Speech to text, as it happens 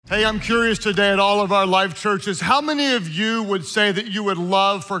Hey, I'm curious today at all of our life churches, how many of you would say that you would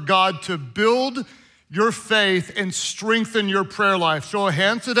love for God to build your faith and strengthen your prayer life? Show of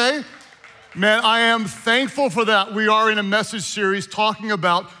hands today. Man, I am thankful for that. We are in a message series talking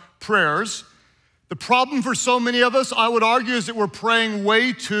about prayers. The problem for so many of us, I would argue, is that we're praying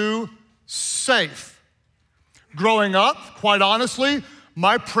way too safe. Growing up, quite honestly,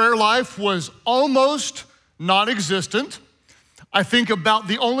 my prayer life was almost non-existent. I think about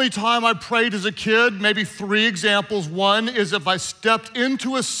the only time I prayed as a kid, maybe 3 examples. One is if I stepped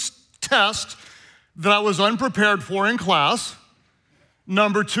into a test that I was unprepared for in class.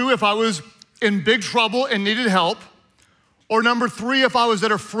 Number 2, if I was in big trouble and needed help. Or number 3, if I was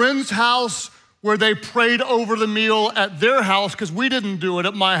at a friend's house where they prayed over the meal at their house because we didn't do it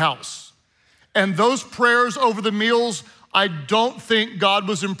at my house. And those prayers over the meals, I don't think God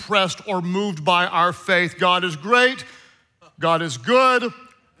was impressed or moved by our faith. God is great. God is good.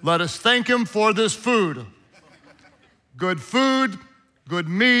 Let us thank him for this food. Good food, good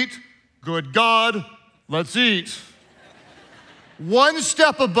meat, good God. Let's eat. One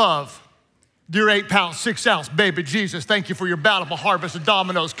step above, dear 8 pounds, 6 ounce, baby Jesus, thank you for your bountiful harvest of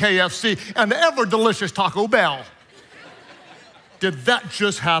Domino's, KFC, and the ever delicious Taco Bell. Did that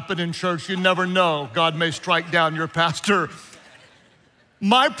just happen in church? You never know. God may strike down your pastor.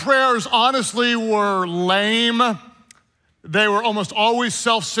 My prayers honestly were lame. They were almost always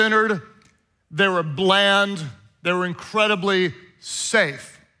self-centered. They were bland. They were incredibly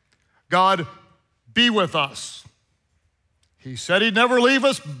safe. God, be with us. He said he'd never leave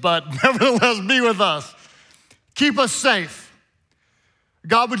us, but nevertheless be with us. Keep us safe.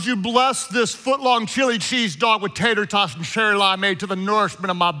 God, would you bless this foot-long chili cheese dog with tater tots and cherry limeade to the nourishment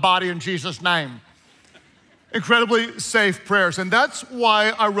of my body in Jesus' name. Incredibly safe prayers. And that's why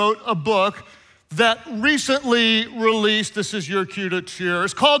I wrote a book that recently released. This is your cue to cheer.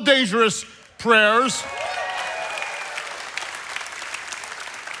 It's called Dangerous Prayers.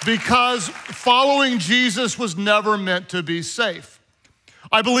 Because following Jesus was never meant to be safe.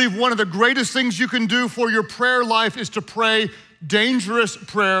 I believe one of the greatest things you can do for your prayer life is to pray dangerous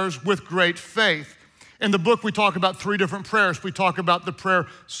prayers with great faith. In the book, we talk about 3 different prayers. We talk about the prayer,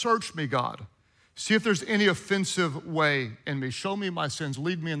 search me, God. See if there's any offensive way in me. Show me my sins.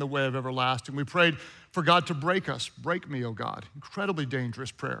 Lead me in the way of everlasting. We prayed for God to break us. Break me, oh God. Incredibly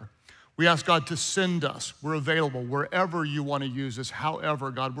dangerous prayer. We asked God to send us. We're available wherever you want to use us. However,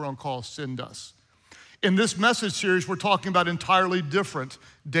 God, we're on call. Send us. In this message series, we're talking about entirely different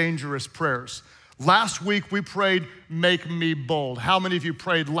dangerous prayers. Last week, we prayed, make me bold. How many of you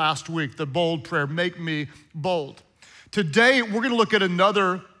prayed last week, the bold prayer, make me bold? Today, we're going to look at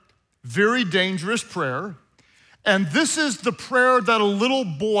another very dangerous prayer. And this is the prayer that a little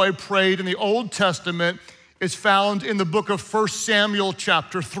boy prayed in the Old Testament. It's found in the book of 1 Samuel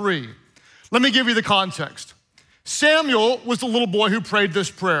chapter 3. Let me give you the context. Samuel was the little boy who prayed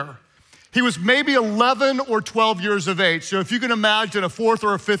this prayer. He was maybe 11 or 12 years of age. So if you can imagine a 4th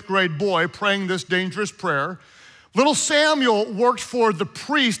or a 5th grade boy praying this dangerous prayer, little Samuel worked for the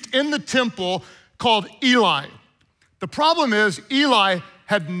priest in the temple called Eli. The problem is Eli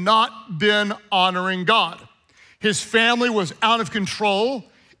had not been honoring God. His family was out of control.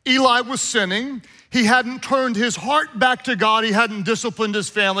 Eli was sinning. He hadn't turned his heart back to God. He hadn't disciplined his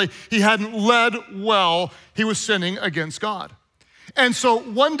family. He hadn't led well. He was sinning against God. And so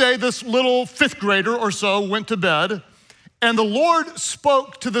one day, this little 5th grader or so went to bed, and the Lord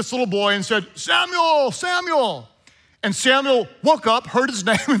spoke to this little boy and said, Samuel, Samuel. And Samuel woke up, heard his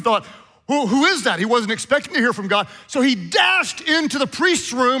name, and thought, who is that? He wasn't expecting to hear from God. So he dashed into the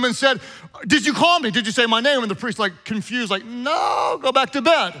priest's room and said, did you call me? Did you say my name? And the priest, confused, no, go back to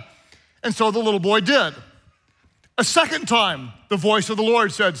bed. And so the little boy did. A second time, the voice of the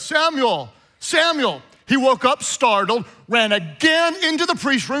Lord said, Samuel, Samuel. He woke up startled, ran again into the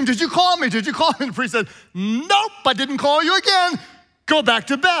priest's room. Did you call me? Did you call me? And the priest said, nope, I didn't call you again. Go back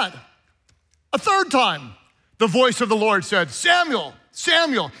to bed. A third time, the voice of the Lord said, Samuel,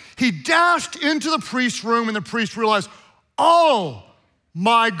 Samuel. He dashed into the priest's room, and the priest realized, oh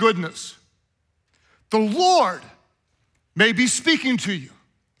my goodness, the Lord may be speaking to you.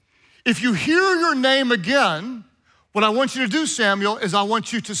 If you hear your name again, what I want you to do, Samuel, is I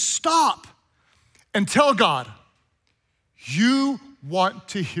want you to stop and tell God you want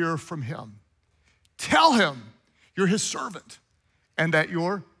to hear from him. Tell him you're his servant and that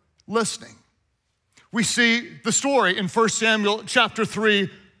you're listening. We see the story in 1 Samuel chapter 3,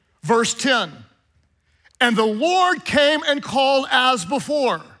 verse 10. And the Lord came and called as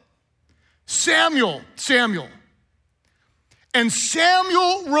before, Samuel, Samuel. And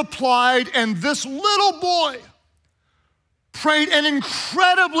Samuel replied, and this little boy prayed an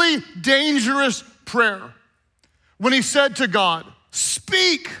incredibly dangerous prayer when he said to God,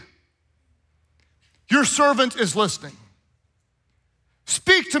 "Speak. Your servant is listening.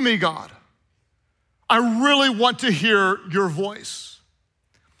 Speak to me, God. I really want to hear your voice."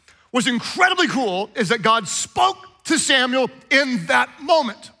 What's incredibly cool is that God spoke to Samuel in that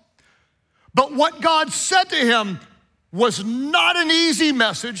moment. But what God said to him was not an easy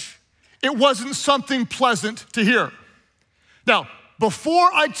message. It wasn't something pleasant to hear. Now,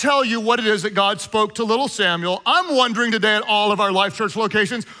 before I tell you what it is that God spoke to little Samuel, I'm wondering today at all of our Life Church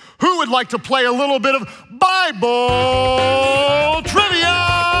locations, who would like to play a little bit of Bible trivia?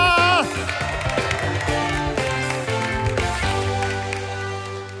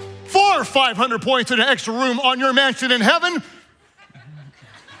 4 or 500 points in an extra room on your mansion in heaven.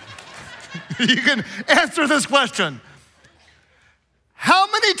 You can answer this question. How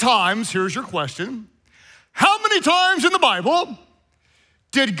many times, here's your question, how many times in the Bible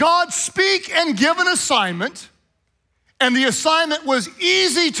did God speak and give an assignment and the assignment was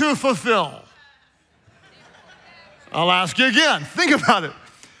easy to fulfill? I'll ask you again. Think about it.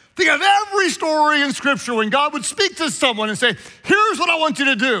 Think of every story in Scripture when God would speak to someone and say, "Here's what I want you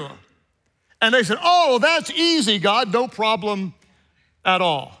to do." And they said, "Oh, that's easy, God, no problem at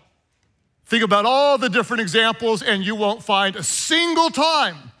all." Think about all the different examples and you won't find a single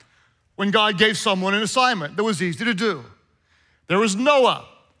time when God gave someone an assignment that was easy to do. There was Noah.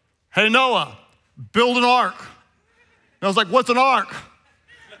 "Hey, Noah, build an ark." And I was like, "What's an ark?"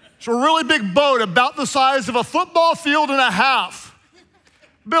 "It's a really big boat about the size of a football field and a half.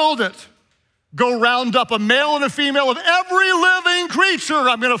 Build it. Go round up a male and a female of every living creature.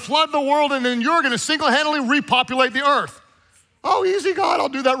 I'm gonna flood the world and then you're gonna single-handedly repopulate the earth." "Oh, easy, God, I'll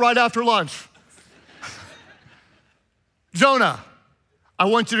do that right after lunch." "Jonah, I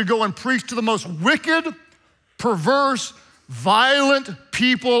want you to go and preach to the most wicked, perverse, violent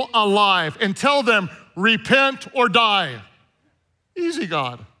people alive and tell them, repent or die." Easy,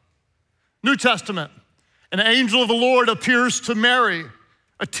 God. New Testament, an angel of the Lord appears to Mary,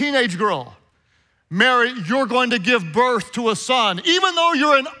 a teenage girl. "Mary, you're going to give birth to a son, even though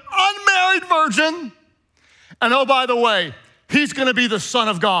you're an unmarried virgin. And oh, by the way, he's gonna be the Son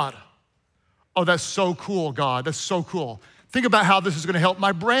of God." Oh, that's so cool, God, that's so cool. Think about how this is gonna help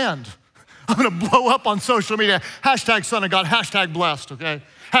my brand. I'm gonna blow up on social media. Hashtag Son of God, hashtag blessed, okay?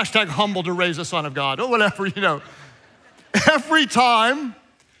 Hashtag humble to raise a son of God, or whatever, you know. Every time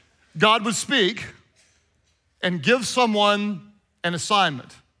God would speak and give someone an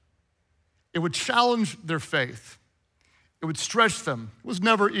assignment, it would challenge their faith. It would stretch them. It was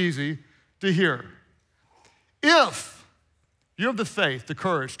never easy to hear. If you have the faith, the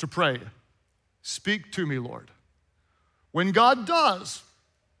courage to pray, "Speak to me, Lord." When God does,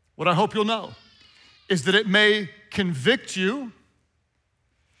 what I hope you'll know is that it may convict you.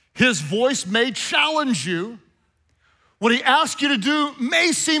 His voice may challenge you. What he asks you to do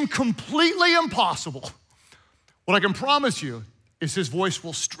may seem completely impossible. What I can promise you is his voice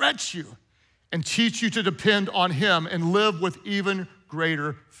will stretch you and teach you to depend on him and live with even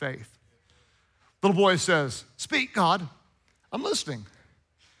greater faith. Little boy says, "Speak, God, I'm listening."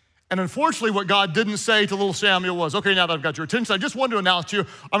 And unfortunately, what God didn't say to little Samuel was, "Okay, now that I've got your attention, I just wanted to announce to you,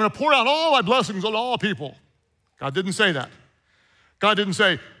 I'm gonna pour out all my blessings on all people." God didn't say that. God didn't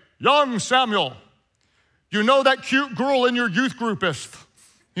say, "Young Samuel, you know that cute girl in your youth group is,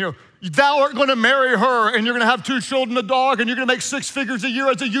 thou art gonna marry her and you're gonna have 2 children, a dog, and you're gonna make 6 figures a year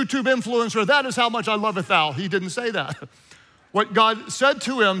as a YouTube influencer. That is how much I loveth thou." He didn't say that. What God said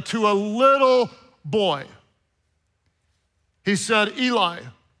to him, to a little boy, he said, "Eli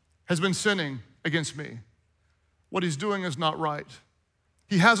has been sinning against me. What he's doing is not right.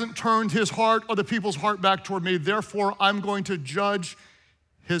 He hasn't turned his heart or the people's heart back toward me. Therefore, I'm going to judge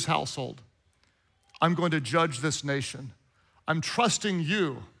his household. I'm going to judge this nation. I'm trusting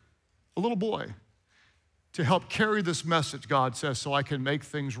you," a little boy, "to help carry this message," God says, "so I can make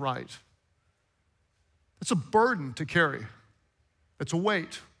things right." It's a burden to carry. It's a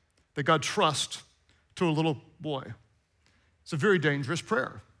weight that God trusts to a little boy. It's a very dangerous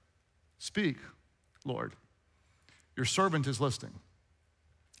prayer. "Speak, Lord. Your servant is listening."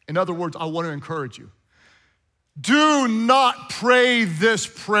 In other words, I want to encourage you. Do not pray this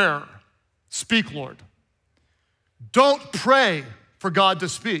prayer, "Speak, Lord." Don't pray for God to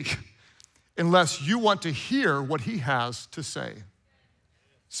speak unless you want to hear what he has to say.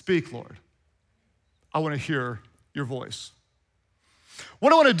 "Speak, Lord. I want to hear your voice."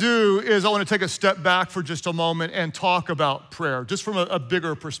 What I want to do is I want to take a step back for just a moment and talk about prayer, just from a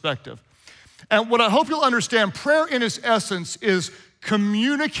bigger perspective. And what I hope you'll understand, prayer in its essence is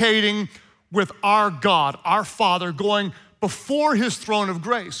communicating with our God, our Father, going before his throne of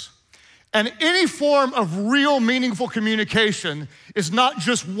grace. And any form of real meaningful communication is not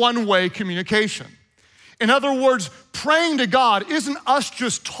just one-way communication. In other words, praying to God isn't us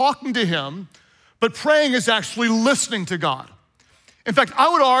just talking to him, but praying is actually listening to God. In fact, I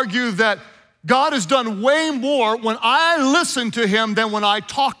would argue that God has done way more when I listen to him than when I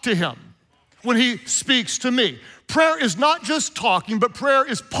talk to him, when he speaks to me. Prayer is not just talking, but prayer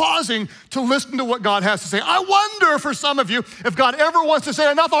is pausing to listen to what God has to say. I wonder for some of you if God ever wants to say,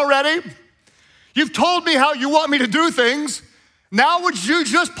 enough already. You've told me how you want me to do things. Now would you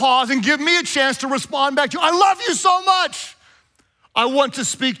just pause and give me a chance to respond back to you? I love you so much. I want to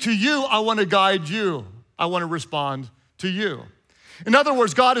speak to you. I want to guide you. I want to respond to you. In other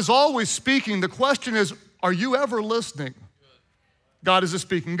words, God is always speaking. The question is, are you ever listening? God is a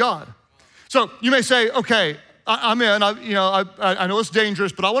speaking God. So you may say, okay, I'm in. I know it's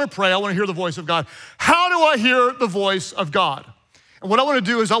dangerous, but I want to pray. I want to hear the voice of God. How do I hear the voice of God? And what I want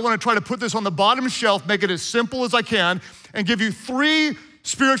to do is I want to try to put this on the bottom shelf, make it as simple as I can, and give you 3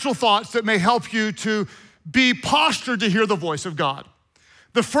 spiritual thoughts that may help you to be postured to hear the voice of God.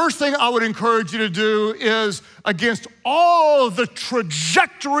 The first thing I would encourage you to do is, against all the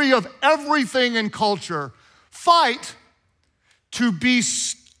trajectory of everything in culture, fight to be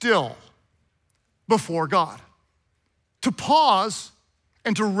still before God, to pause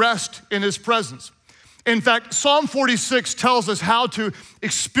and to rest in his presence. In fact, Psalm 46 tells us how to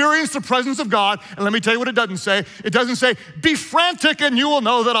experience the presence of God. And let me tell you what it doesn't say. It doesn't say, be frantic and you will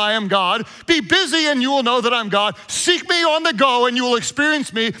know that I am God. Be busy and you will know that I'm God. Seek me on the go and you will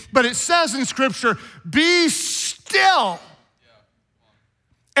experience me. But it says in Scripture, be still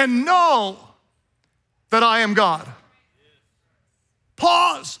and know that I am God.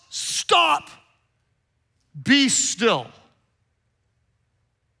 Pause, stop, be still.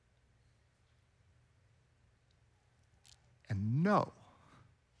 And know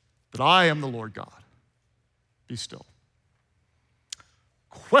that I am the Lord God. Be still.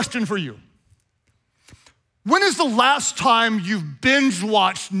 Question for you. When is the last time you've binge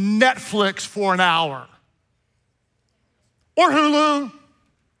watched Netflix for an hour? Or Hulu?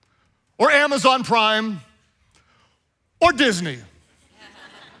 Or Amazon Prime? Or Disney?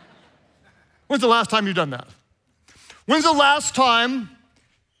 When's the last time you've done that? When's the last time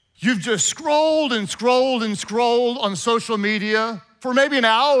you've just scrolled and scrolled and scrolled on social media for maybe an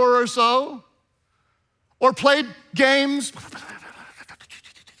hour or so? Or played games?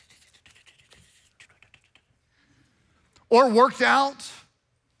 Or worked out?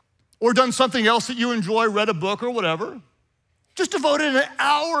 Or done something else that you enjoy, read a book or whatever? Just devoted an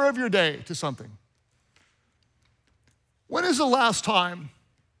hour of your day to something. When is the last time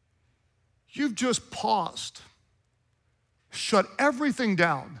you've just paused, shut everything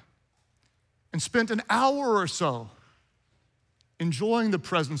down, and spent an hour or so enjoying the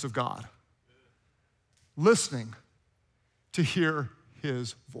presence of God, listening to hear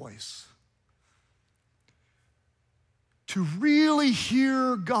his voice? To really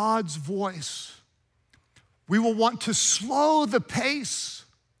hear God's voice, we will want to slow the pace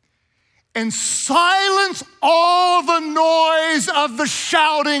and silence all the noise of the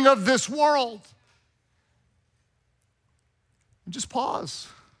shouting of this world. And just pause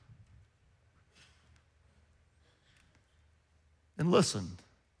and listen.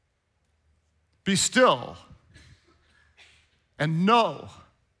 Be still and know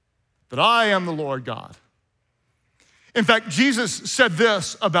that I am the Lord God. In fact, Jesus said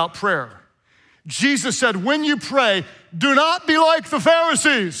this about prayer. Jesus said, when you pray, do not be like the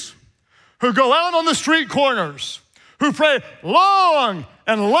Pharisees who go out on the street corners, who pray long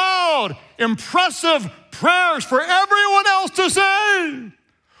and loud, impressive prayers for everyone else to say,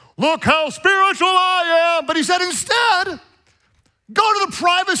 look how spiritual I am. But he said, instead, go to the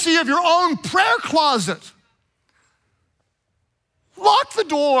privacy of your own prayer closet. Lock the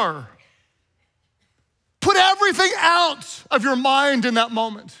door. Put everything out of your mind in that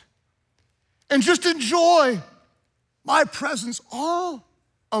moment and just enjoy my presence all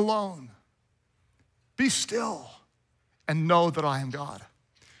alone. Be still and know that I am God.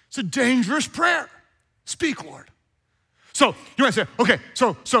 It's a dangerous prayer. Speak, Lord. So you might say, okay,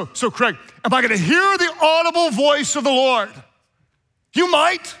 so Craig, am I gonna hear the audible voice of the Lord? You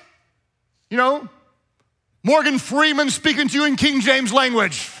might, Morgan Freeman speaking to you in King James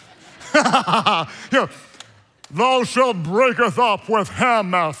language. Thou shalt breaketh up with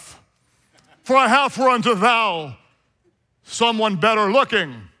Hamath, for I have for unto thou someone better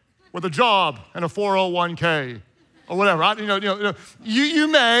looking with a job and a 401k or whatever. You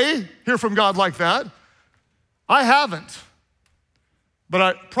may hear from God like that. I haven't. But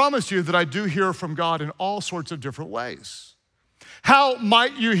I promise you that I do hear from God in all sorts of different ways. How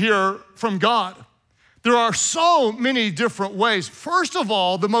might you hear from God? There are so many different ways. First of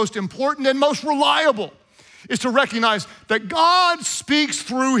all, the most important and most reliable is to recognize that God speaks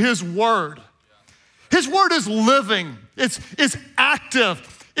through His Word. His Word is living, it's active.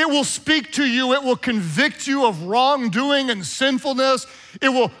 It will speak to you, it will convict you of wrongdoing and sinfulness. It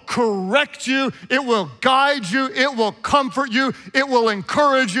will correct you, it will guide you, it will comfort you, it will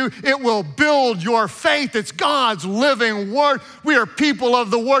encourage you, it will build your faith. It's God's living Word. We are people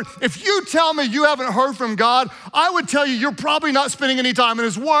of the Word. If you tell me you haven't heard from God, I would tell you you're probably not spending any time in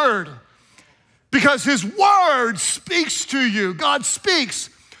His Word, because His Word speaks to you. God speaks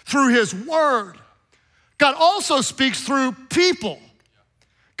through His Word. God also speaks through people.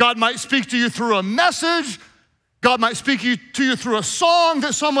 God might speak to you through a message. God might speak to you through a song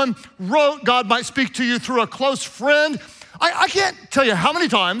that someone wrote. God might speak to you through a close friend. I can't tell you how many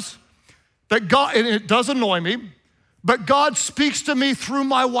times that God, and it does annoy me, but God speaks to me through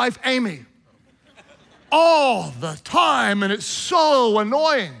my wife, Amy. All the time, and it's so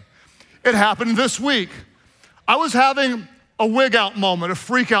annoying. It happened this week. I was having a wig out moment, a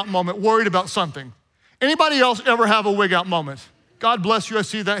freak out moment, worried about something. Anybody else ever have a wig out moment? God bless you, I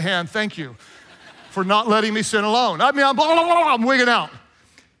see that hand, thank you for not letting me sin alone. I mean, I'm wigging out.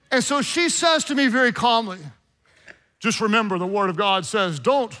 And so she says to me very calmly, just remember the Word of God says,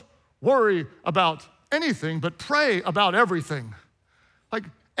 don't worry about anything, but pray about everything. Like,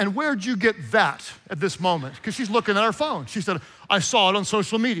 and where'd you get that at this moment? Because she's looking at her phone. She said, I saw it on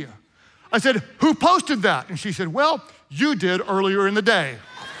social media. I said, who posted that? And she said, well, you did earlier in the day.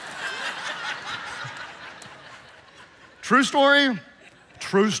 True story?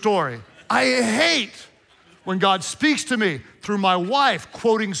 True story. I hate when God speaks to me through my wife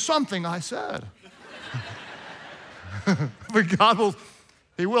quoting something I said. But God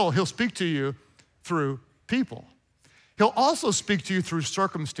He'll speak to you through people. He'll also speak to you through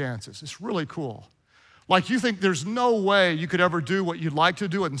circumstances. It's really cool. Like you think there's no way you could ever do what you'd like to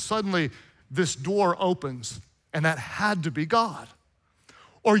do, and suddenly this door opens, and that had to be God.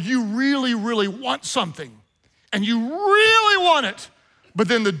 Or you really, really want something, and you really want it, but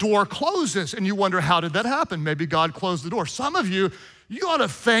then the door closes and you wonder, how did that happen? Maybe God closed the door. Some of you ought to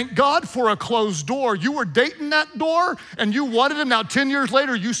thank God for a closed door. You were dating that door and you wanted him. Now 10 years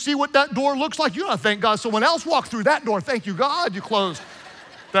later, you see what that door looks like. You ought to thank God someone else walked through that door. Thank you, God, you closed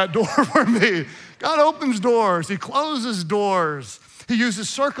that door for me. God opens doors, He closes doors. He uses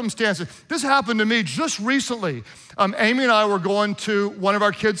circumstances. This happened to me just recently. Amy and I were going to one of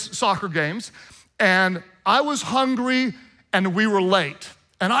our kids' soccer games, and I was hungry and we were late.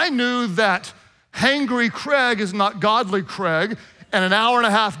 And I knew that hangry Craig is not godly Craig, and an hour and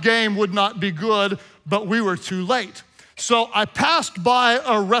a half game would not be good, but we were too late. So I passed by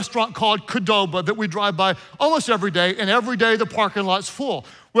a restaurant called Qdoba that we drive by almost every day, and every day the parking lot's full.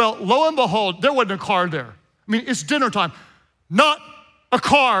 Well, lo and behold, there wasn't a car there. I mean, it's dinner time. Not a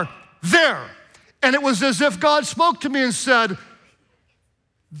car there. And it was as if God spoke to me and said,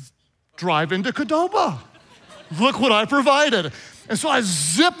 drive into Qdoba. Look what I provided. And so I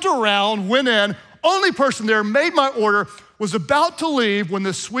zipped around, went in, only person there, made my order, was about to leave when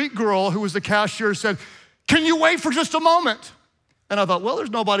this sweet girl who was the cashier said, can you wait for just a moment? And I thought, well, there's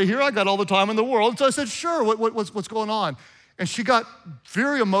nobody here. I got all the time in the world. So I said, sure, what's going on? And she got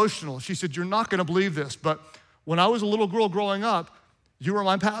very emotional. She said, you're not gonna believe this, but when I was a little girl growing up, you were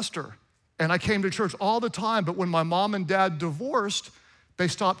my pastor. And I came to church all the time, but when my mom and dad divorced, they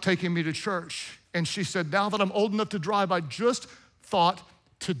stopped taking me to church. And she said, now that I'm old enough to drive, I just thought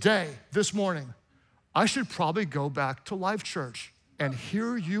today, this morning, I should probably go back to Life Church. And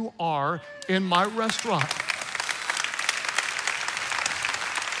here you are in my restaurant.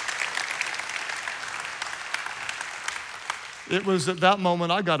 It was at that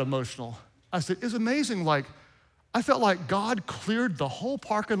moment I got emotional. I said, it's amazing, like, I felt like God cleared the whole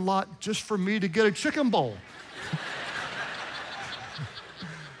parking lot just for me to get a chicken bowl.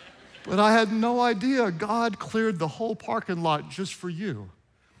 But I had no idea God cleared the whole parking lot just for you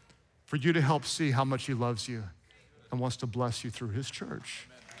to help see how much He loves you and wants to bless you through His church.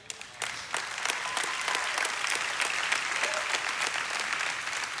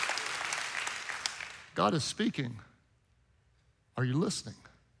 God is speaking. Are you listening?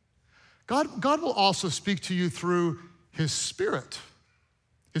 God will also speak to you through His Spirit.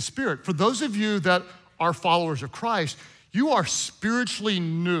 His Spirit. For those of you that are followers of Christ, you are spiritually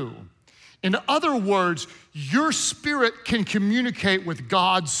new. In other words, your spirit can communicate with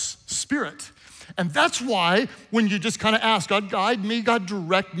God's Spirit. And that's why when you just kind of ask, God guide me, God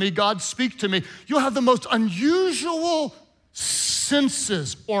direct me, God speak to me, you'll have the most unusual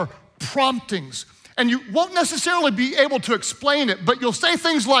senses or promptings. And you won't necessarily be able to explain it, but you'll say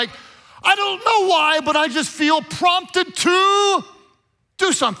things like, I don't know why, but I just feel prompted to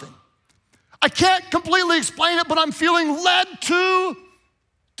do something. I can't completely explain it, but I'm feeling led to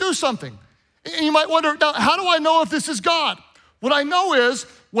do something. And you might wonder, now, how do I know if this is God? What I know is,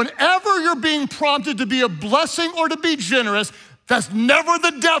 whenever you're being prompted to be a blessing or to be generous, that's never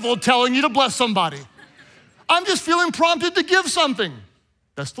the devil telling you to bless somebody. I'm just feeling prompted to give something.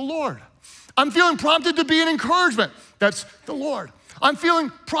 That's the Lord. I'm feeling prompted to be an encouragement. That's the Lord. I'm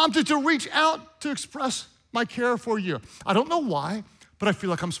feeling prompted to reach out to express my care for you. I don't know why, but I feel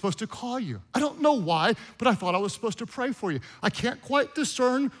like I'm supposed to call you. I don't know why, but I thought I was supposed to pray for you. I can't quite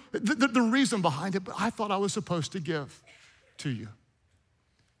discern the reason behind it, but I thought I was supposed to give to you.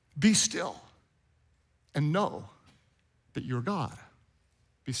 Be still and know that you're God.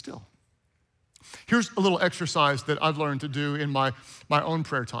 Be still. Here's a little exercise that I've learned to do in my own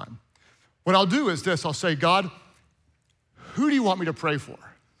prayer time. What I'll do is this, I'll say, God, who do you want me to pray for?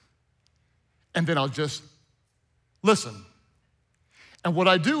 And then I'll just listen. And what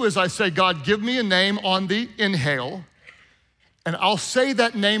I do is I say, God, give me a name on the inhale, and I'll say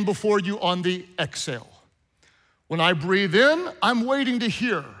that name before you on the exhale. When I breathe in, I'm waiting to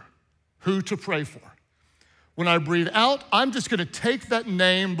hear who to pray for. When I breathe out, I'm just gonna take that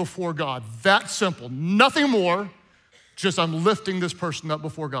name before God. That simple, nothing more, just I'm lifting this person up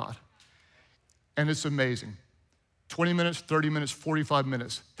before God. And it's amazing. 20 minutes, 30 minutes, 45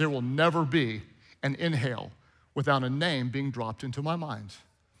 minutes, there will never be an inhale without a name being dropped into my mind.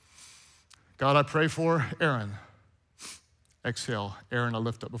 God, I pray for Aaron. Exhale, Aaron, I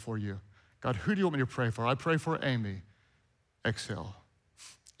lift up before you. God, who do you want me to pray for? I pray for Amy. Exhale.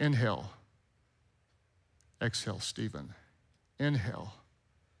 Inhale. Exhale, Stephen. Inhale.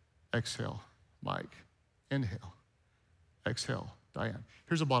 Exhale, Mike. Inhale. Exhale, Diane.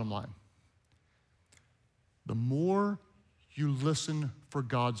 Here's the bottom line. The more you listen for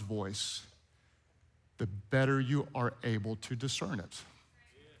God's voice, the better you are able to discern it.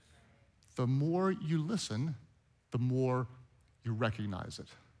 The more you listen, the more you recognize it.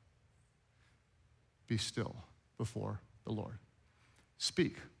 Be still before the Lord.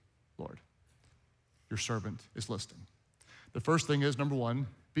 Speak, Lord. Your servant is listening. The first thing is, number one,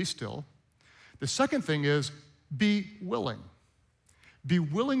 be still. The second thing is, be willing. Be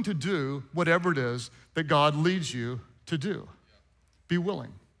willing to do whatever it is that God leads you to do. Be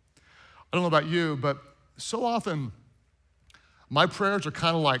willing. I don't know about you, but so often my prayers are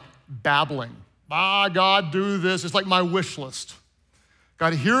kind of like babbling. God, do this. It's like my wish list.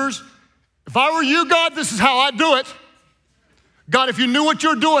 God, if I were you, God, this is how I'd do it. God, if you knew what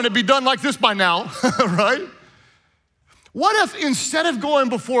you're doing, it'd be done like this by now, right? What if instead of going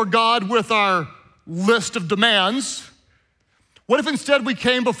before God with our list of demands, what if instead we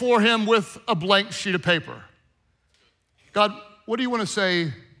came before him with a blank sheet of paper? God, what do you want to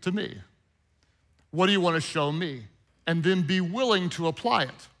say to me? What do you want to show me? And then be willing to apply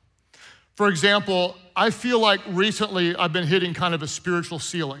it. For example, I feel like recently I've been hitting kind of a spiritual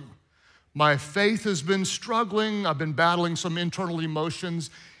ceiling. My faith has been struggling. I've been battling some internal emotions.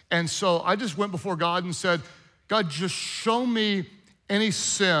 And so I just went before God and said, God, just show me any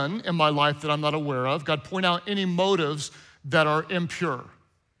sin in my life that I'm not aware of. God, point out any motives that are impure.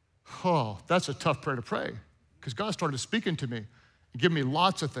 Oh, that's a tough prayer to pray because God started speaking to me and giving me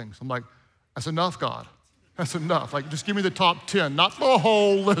lots of things. I'm like, that's enough, God. That's enough. Like, just give me the top 10, not the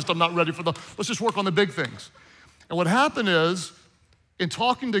whole list. I'm not ready for let's just work on the big things. And what happened is, in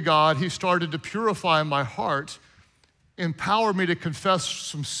talking to God, he started to purify my heart, empower me to confess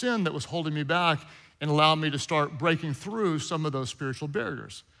some sin that was holding me back, and allow me to start breaking through some of those spiritual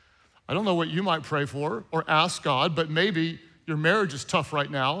barriers. I don't know what you might pray for or ask God, but maybe your marriage is tough right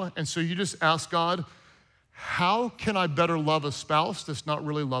now, and so you just ask God, how can I better love a spouse that's not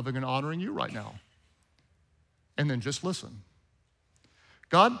really loving and honoring you right now? And then just listen.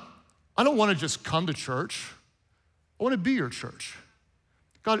 God, I don't want to just come to church. I want to be your church.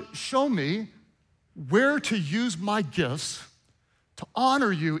 God, show me where to use my gifts to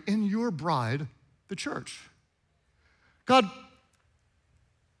honor you in your bride, the church. God,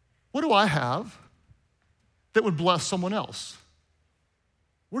 what do I have that would bless someone else?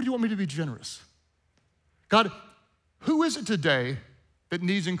 Where do you want me to be generous? God, who is it today that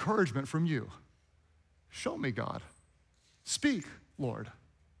needs encouragement from you? Show me, God. Speak, Lord.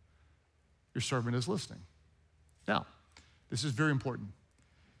 Your servant is listening. Now, this is very important.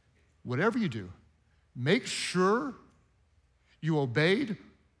 Whatever you do, make sure you obeyed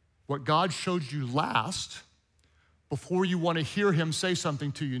what God showed you last before you want to hear him say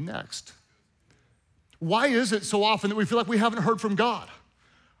something to you next. Why is it so often that we feel like we haven't heard from God?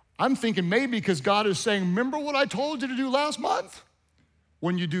 I'm thinking maybe because God is saying, remember what I told you to do last month?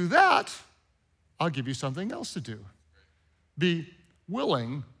 When you do that, I'll give you something else to do. Be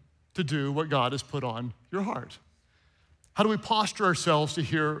willing to do what God has put on your heart. How do we posture ourselves to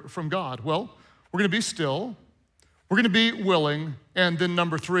hear from God? Well, we're gonna be still, we're gonna be willing, and then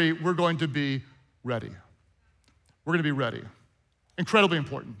number 3, we're going to be ready. We're gonna be ready. Incredibly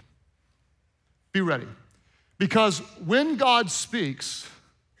important. Be ready. Because when God speaks,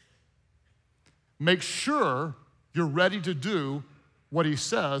 make sure you're ready to do what he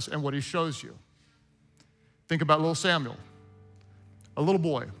says and what he shows you. Think about little Samuel, a little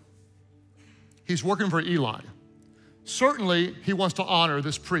boy. He's working for Eli. Certainly, he wants to honor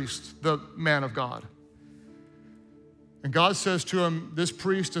this priest, the man of God. And God says to him, this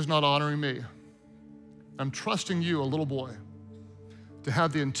priest is not honoring me. I'm trusting you, a little boy, to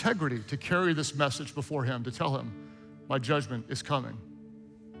have the integrity to carry this message before him, to tell him, my judgment is coming.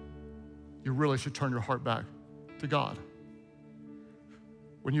 You really should turn your heart back to God.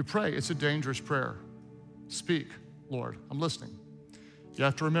 When you pray, it's a dangerous prayer. Speak, Lord, I'm listening. You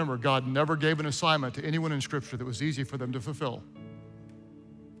have to remember, God never gave an assignment to anyone in Scripture that was easy for them to fulfill.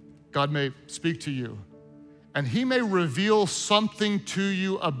 God may speak to you, and he may reveal something to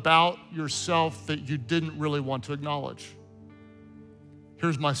you about yourself that you didn't really want to acknowledge.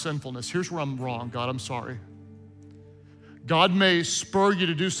 Here's my sinfulness. Here's where I'm wrong. God, I'm sorry. God may spur you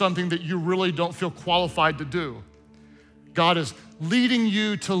to do something that you really don't feel qualified to do. God is leading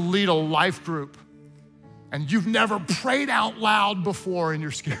you to lead a life group, and you've never prayed out loud before and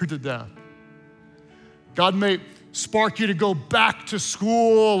you're scared to death. God may spark you to go back to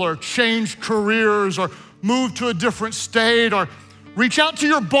school or change careers or move to a different state or reach out to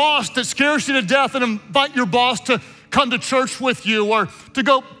your boss that scares you to death and invite your boss to come to church with you, or to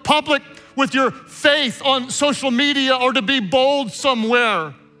go public with your faith on social media, or to be bold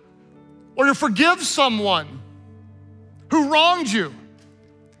somewhere, or to forgive someone who wronged you,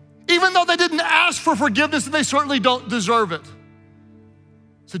 even though they didn't ask for forgiveness and they certainly don't deserve it.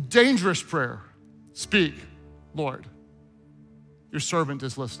 It's a dangerous prayer. Speak, Lord. Your servant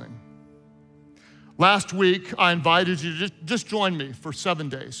is listening. Last week, I invited you to just join me for 7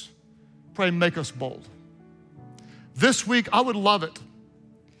 days. Pray, make us bold. This week, I would love it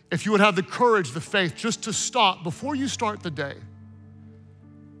if you would have the courage, the faith, just to stop before you start the day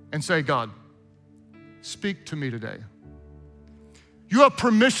and say, God, speak to me today. You have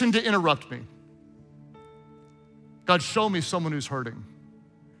permission to interrupt me. God, show me someone who's hurting.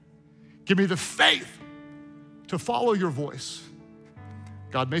 Give me the faith to follow your voice.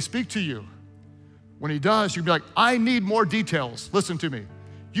 God may speak to you. When he does, you'll be like, I need more details. Listen to me.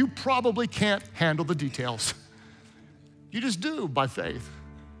 You probably can't handle the details. You just do by faith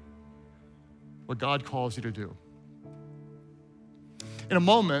what God calls you to do. In a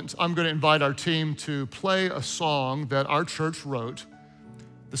moment, I'm going to invite our team to play a song that our church wrote.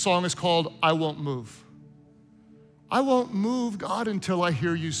 The song is called, I Won't Move. I won't move, God, until I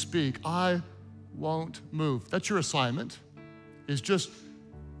hear you speak. I won't move. That's your assignment, is just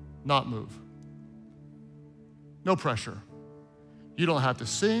not move. No pressure. You don't have to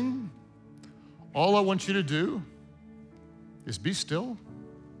sing. All I want you to do is be still,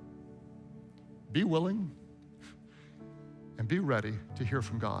 be willing, and be ready to hear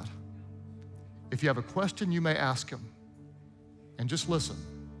from God. If you have a question, you may ask him, and just listen.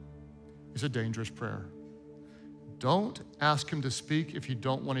 It's a dangerous prayer. Don't ask him to speak if you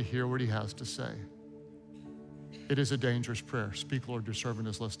don't want to hear what he has to say. It is a dangerous prayer. Speak, Lord, your servant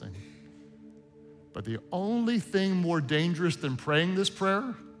is listening. But the only thing more dangerous than praying this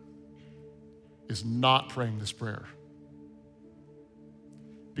prayer is not praying this prayer.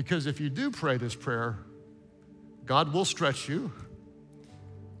 Because if you do pray this prayer, God will stretch you.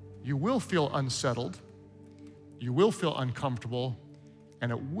 You will feel unsettled. You will feel uncomfortable, and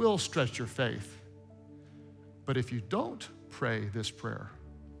it will stretch your faith. But if you don't pray this prayer,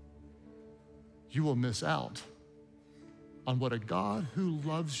 you will miss out on what a God who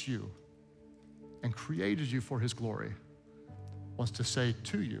loves you and created you for his glory wants to say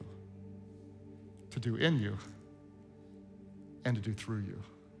to you, to do in you, and to do through you.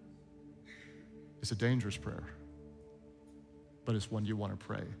 It's a dangerous prayer, but it's one you want to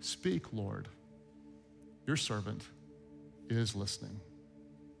pray. Speak, Lord. Your servant is listening.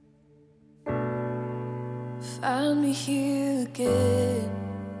 Find me here again,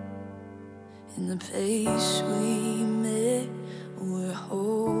 in the place we met, where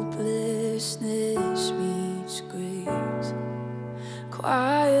hopelessness meets grace.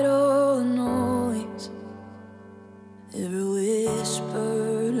 Quiet all the noise, every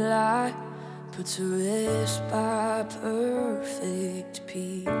whispered lie put to rest by perfect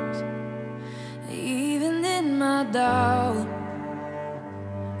peace. Even in my doubt,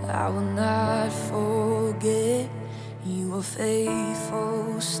 I will not forget you are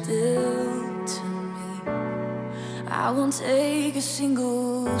faithful still to me. I won't take a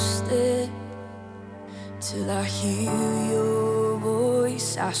single step till I hear your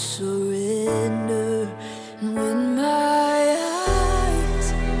voice. I surrender. And when my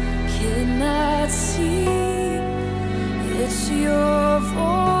eyes cannot see, it's your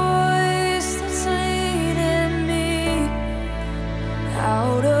voice that's leading me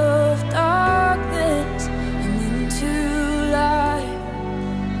out of darkness and into light.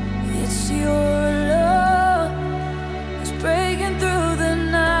 It's your love that's breaking through the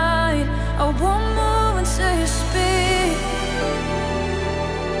night. I won't move until you speak.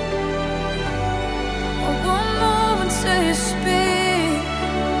 I won't move until you speak.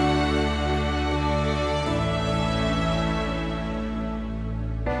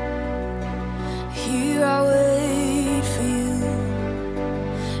 Here I wait for you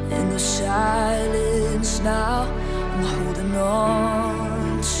in the silence now. I'm holding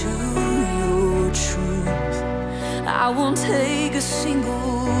on to your truth. I won't take a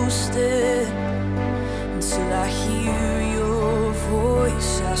single step until I hear your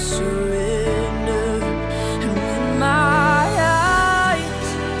voice. I surrender. And when my eyes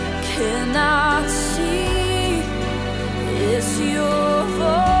cannot see, it's your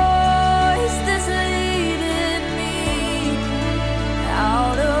voice that's leading me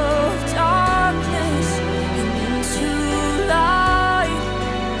out of darkness and into light.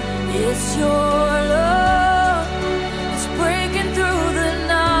 It's your love that's breaking through the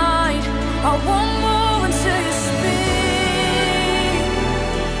night. I won't move until you speak.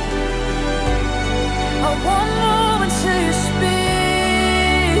 I won't move until you speak.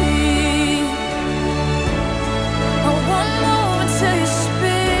 I won't move until you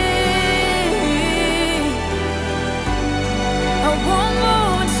speak. I won't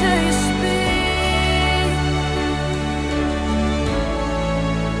move until you speak.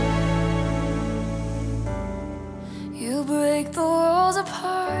 You break the walls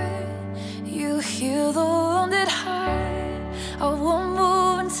apart. You heal the wounded heart. I won't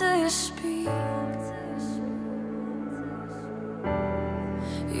move until you speak.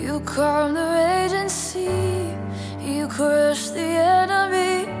 You calm the raging sea. You crush the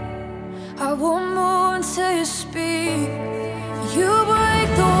enemy. I won't move until you speak. You break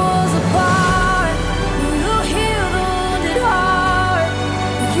the walls apart. You heal the wounded heart.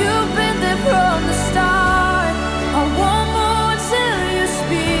 You've been there from the start. I won't move until you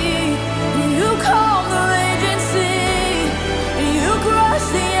speak. You calm the raging sea. You crush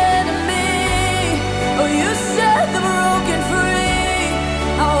the enemy. Oh, you set the broken free.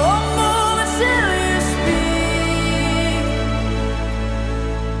 I won't move until you speak.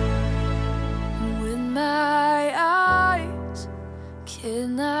 When my eyes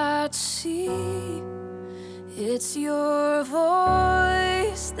cannot see, it's your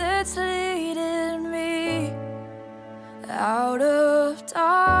voice that's leading me out of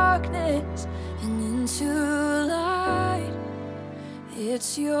darkness and into light.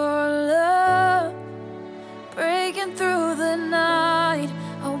 It's your love breaking through the night.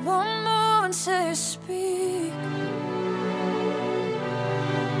 I won't move until you speak.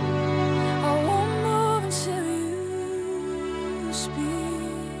 I won't move until you speak.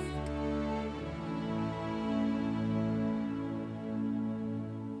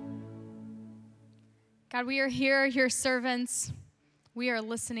 God, we are here, your servants. We are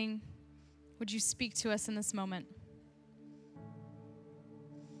listening. Would you speak to us in this moment?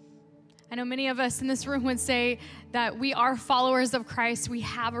 I know many of us in this room would say that we are followers of Christ. We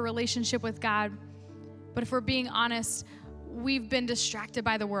have a relationship with God. But if we're being honest, we've been distracted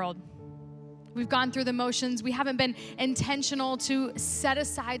by the world. We've gone through the motions. We haven't been intentional to set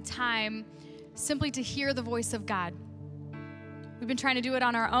aside time simply to hear the voice of God. We've been trying to do it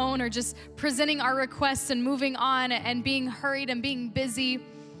on our own or just presenting our requests and moving on and being hurried and being busy.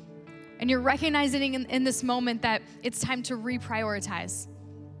 And you're recognizing in this moment that it's time to reprioritize.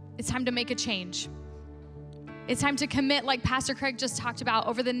 It's time to make a change. It's time to commit, like Pastor Craig just talked about,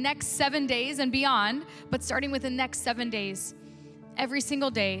 over the next 7 days and beyond, but starting with the next 7 days, every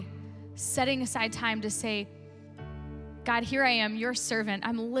single day, setting aside time to say, God, here I am, your servant.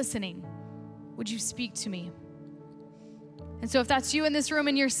 I'm listening. Would you speak to me? And so if that's you in this room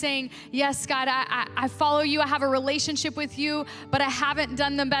and you're saying, yes, God, I follow you, I have a relationship with you, but I haven't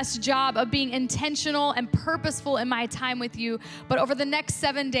done the best job of being intentional and purposeful in my time with you. But over the next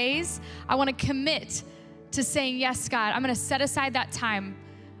 7 days, I want to commit to saying, yes, God, I'm going to set aside that time.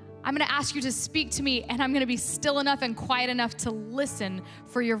 I'm gonna ask you to speak to me, and I'm gonna be still enough and quiet enough to listen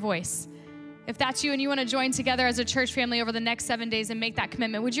for your voice. If that's you and you wanna join together as a church family over the next 7 days and make that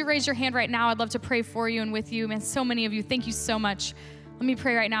commitment, would you raise your hand right now? I'd love to pray for you and with you. Man, so many of you, thank you so much. Let me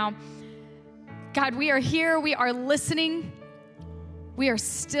pray right now. God, we are here, we are listening, we are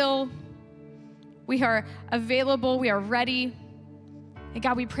still, we are available, we are ready. And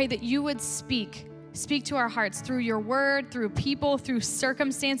God, we pray that you would speak to our hearts through your word, through people, through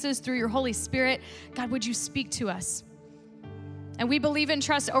circumstances, through your Holy Spirit. God, would you speak to us? And we believe and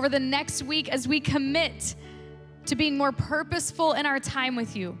trust over the next week as we commit to being more purposeful in our time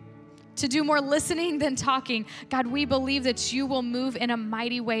with you, to do more listening than talking. God, we believe that you will move in a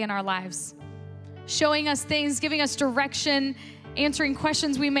mighty way in our lives, showing us things, giving us direction, answering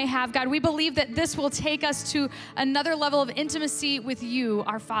questions we may have. God, we believe that this will take us to another level of intimacy with you,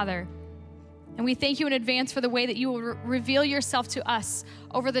 our Father. And we thank you in advance for the way that you will reveal yourself to us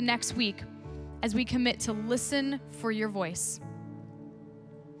over the next week as we commit to listen for your voice.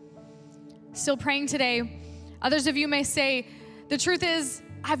 Still praying today. Others of you may say, the truth is,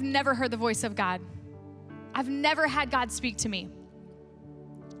 I've never heard the voice of God. I've never had God speak to me.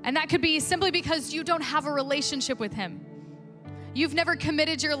 And that could be simply because you don't have a relationship with him. You've never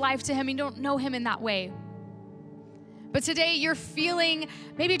committed your life to him. You don't know him in that way. But today you're feeling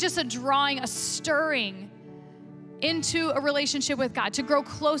maybe just a drawing, a stirring into a relationship with God, to grow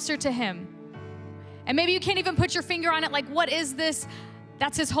closer to him. And maybe you can't even put your finger on it, like, what is this?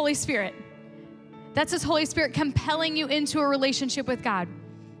 That's his Holy Spirit. That's his Holy Spirit compelling you into a relationship with God.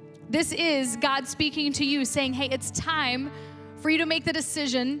 This is God speaking to you, saying, hey, it's time for you to make the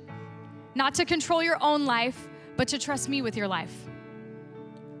decision not to control your own life, but to trust me with your life.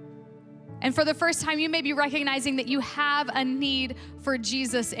 And for the first time, you may be recognizing that you have a need for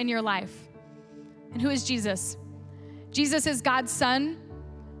Jesus in your life. And who is Jesus? Jesus is God's Son,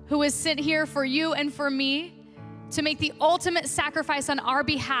 who is sent here for you and for me to make the ultimate sacrifice on our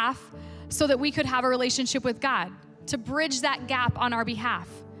behalf so that we could have a relationship with God, to bridge that gap on our behalf.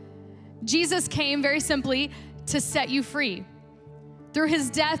 Jesus came very simply to set you free. Through his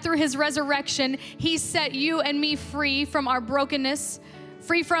death, through his resurrection, he set you and me free from our brokenness,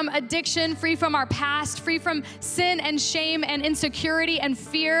 free from addiction, free from our past, free from sin and shame and insecurity and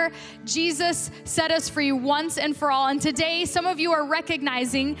fear. Jesus set us free once and for all. And today, some of you are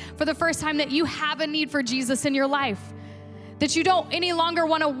recognizing for the first time that you have a need for Jesus in your life, that you don't any longer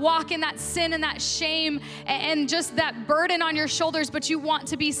want to walk in that sin and that shame and just that burden on your shoulders, but you want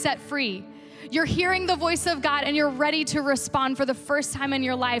to be set free. You're hearing the voice of God and you're ready to respond for the first time in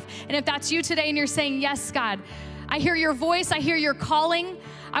your life. And if that's you today and you're saying, yes, God, I hear your voice, I hear your calling.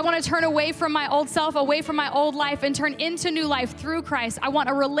 I want to turn away from my old self, away from my old life, and turn into new life through Christ. I want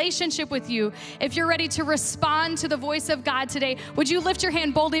a relationship with you. If you're ready to respond to the voice of God today, would you lift your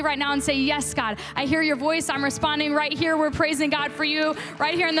hand boldly right now and say, yes, God, I hear your voice. I'm responding right here. We're praising God for you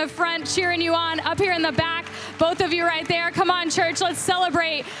right here in the front, cheering you on, up here in the back, both of you right there. Come on, church, let's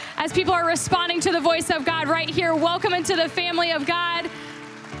celebrate as people are responding to the voice of God right here. Welcome into the family of God.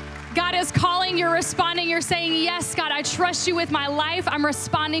 God is calling, you're responding, you're saying, yes, God, I trust you with my life. I'm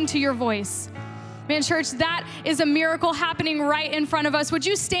responding to your voice. Man, church, that is a miracle happening right in front of us. Would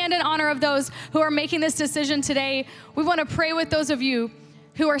you stand in honor of those who are making this decision today? We want to pray with those of you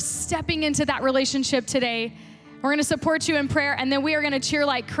who are stepping into that relationship today. We're going to support you in prayer, and then we are going to cheer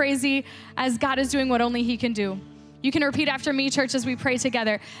like crazy as God is doing what only he can do. You can repeat after me, church, as we pray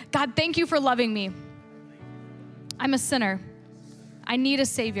together. God, thank you for loving me. I'm a sinner. I need a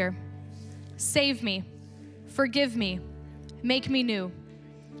Savior. Save me, forgive me, make me new.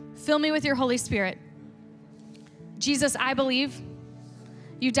 Fill me with your Holy Spirit. Jesus, I believe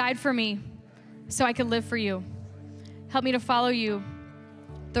you died for me so I could live for you. Help me to follow you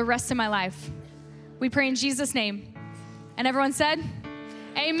the rest of my life. We pray in Jesus' name. And everyone said,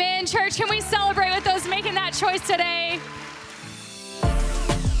 amen. Church, can we celebrate with those making that choice today?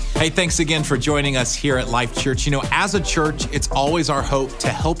 Hey, thanks again for joining us here at Life Church. You know, as a church, it's always our hope to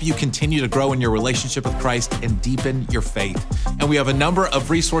help you continue to grow in your relationship with Christ and deepen your faith. And we have a number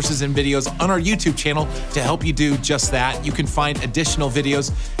of resources and videos on our YouTube channel to help you do just that. You can find additional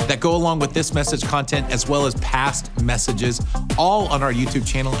videos that go along with this message content as well as past messages, all on our YouTube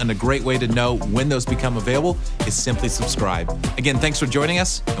channel. And a great way to know when those become available is simply subscribe. Again, thanks for joining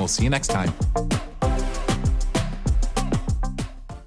us, and we'll see you next time.